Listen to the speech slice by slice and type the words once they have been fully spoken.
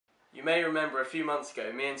You may remember a few months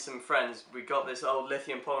ago, me and some friends, we got this old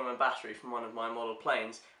lithium polymer battery from one of my model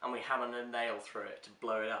planes and we hammered a nail through it to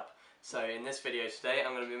blow it up. So in this video today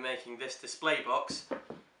I'm going to be making this display box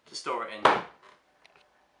to store it in.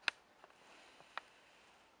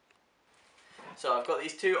 So I've got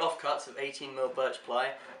these two offcuts of 18mm birch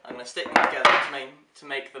ply. I'm going to stick them together to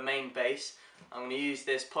make the main base. I'm going to use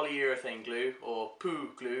this polyurethane glue, or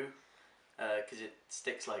poo glue, because it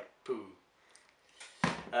sticks like poo.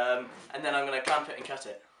 And then I'm going to clamp it and cut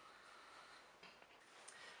it.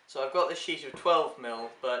 So I've got this sheet of 12mm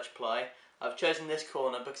birch ply. I've chosen this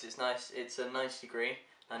corner because it's nice. It's a 90 degree.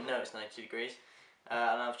 I know it's 90 degrees.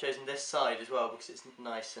 And I've chosen this side as well because it's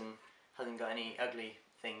nice and hasn't got any ugly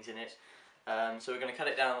things in it. So we're going to cut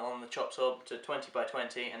it down on the chop saw to 20 by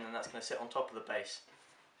 20, and then that's going to sit on top of the base.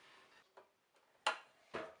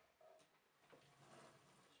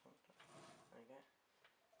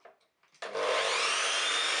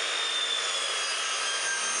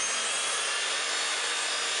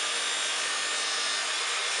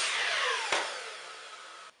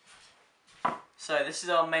 So this is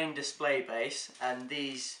our main display base, and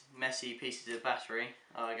these messy pieces of battery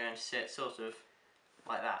are going to sit sort of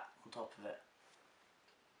like that on top of it.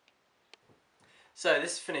 So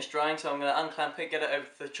this is finished drying, so I'm going to unclamp it, get it over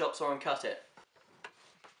to the chop saw and cut it.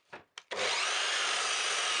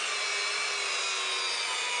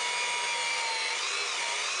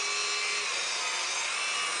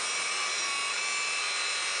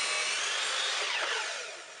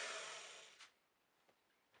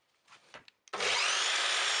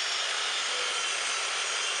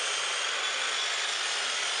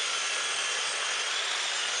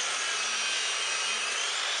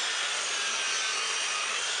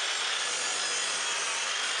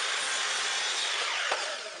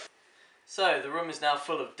 So the room is now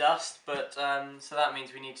full of dust, but so that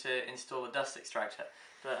means we need to install a dust extractor,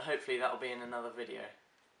 but hopefully that will be in another video.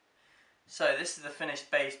 So this is the finished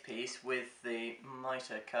base piece with the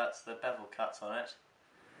mitre cuts, the bevel cuts on it.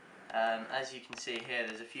 As you can see here,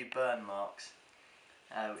 there's a few burn marks,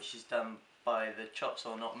 which is done by the chop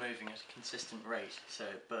saw not moving at a consistent rate, so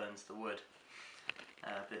it burns the wood.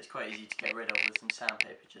 But it's quite easy to get rid of with some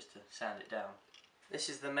sandpaper just to sand it down. This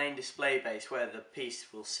is the main display base where the piece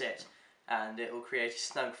will sit, and it will create a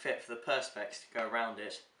snug fit for the perspex to go around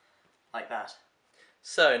it, like that.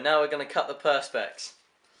 So now we're going to cut the perspex.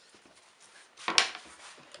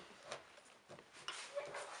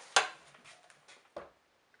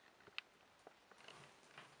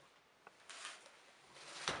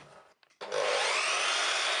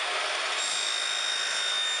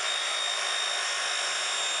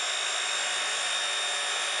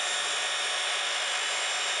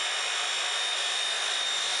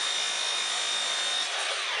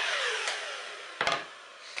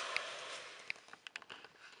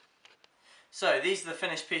 So these are the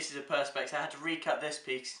finished pieces of perspex. I had to recut this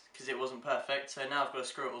piece because it wasn't perfect, so now I've got to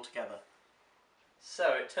screw it all together.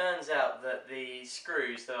 So it turns out that the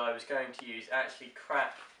screws that I was going to use actually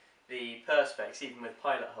crack the perspex even with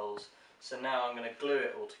pilot holes. So now I'm going to glue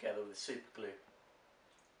it all together with super glue.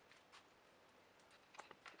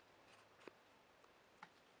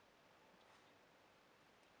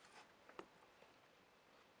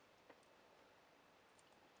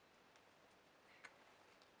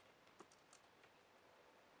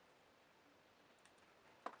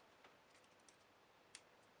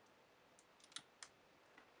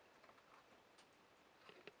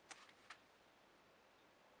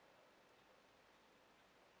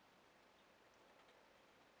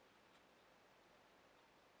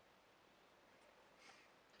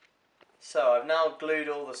 So I've now glued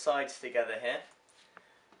all the sides together here,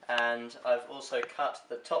 and I've also cut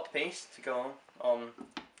the top piece to go on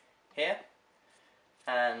here,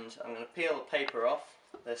 and I'm going to peel the paper off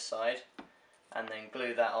this side and then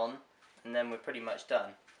glue that on, and then we're pretty much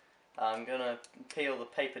done. I'm going to peel the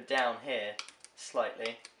paper down here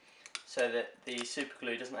slightly so that the super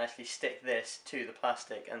glue doesn't actually stick this to the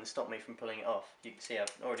plastic and stop me from pulling it off. You can see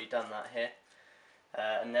I've already done that here,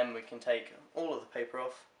 and then we can take all of the paper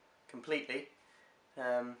off completely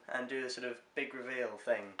and do the sort of big reveal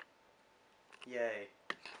thing. Yay.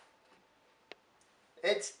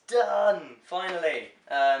 It's done! Finally!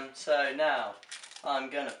 So now I'm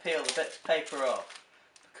going to peel the bits of paper off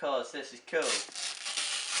because this is cool.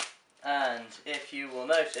 And if you will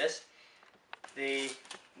notice, you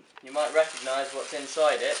might recognise what's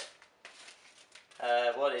inside it.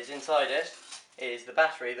 What is inside it is the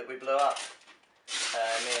battery that we blew up,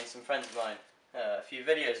 me and some friends of mine, a few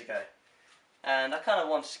videos ago. And I kind of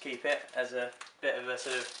wanted to keep it as a bit of a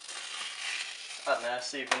sort of, I don't know, a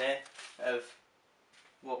souvenir of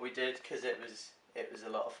what we did, because it it was a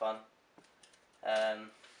lot of fun.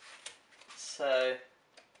 So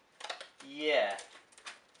yeah,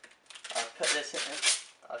 I've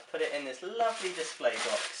put it in this lovely display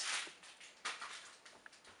box,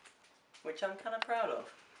 which I'm kind of proud of.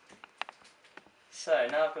 So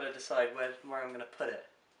now I've got to decide where I'm going to put it.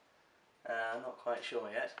 I'm not quite sure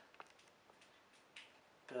yet,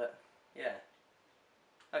 but yeah.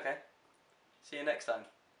 Okay, see you next time.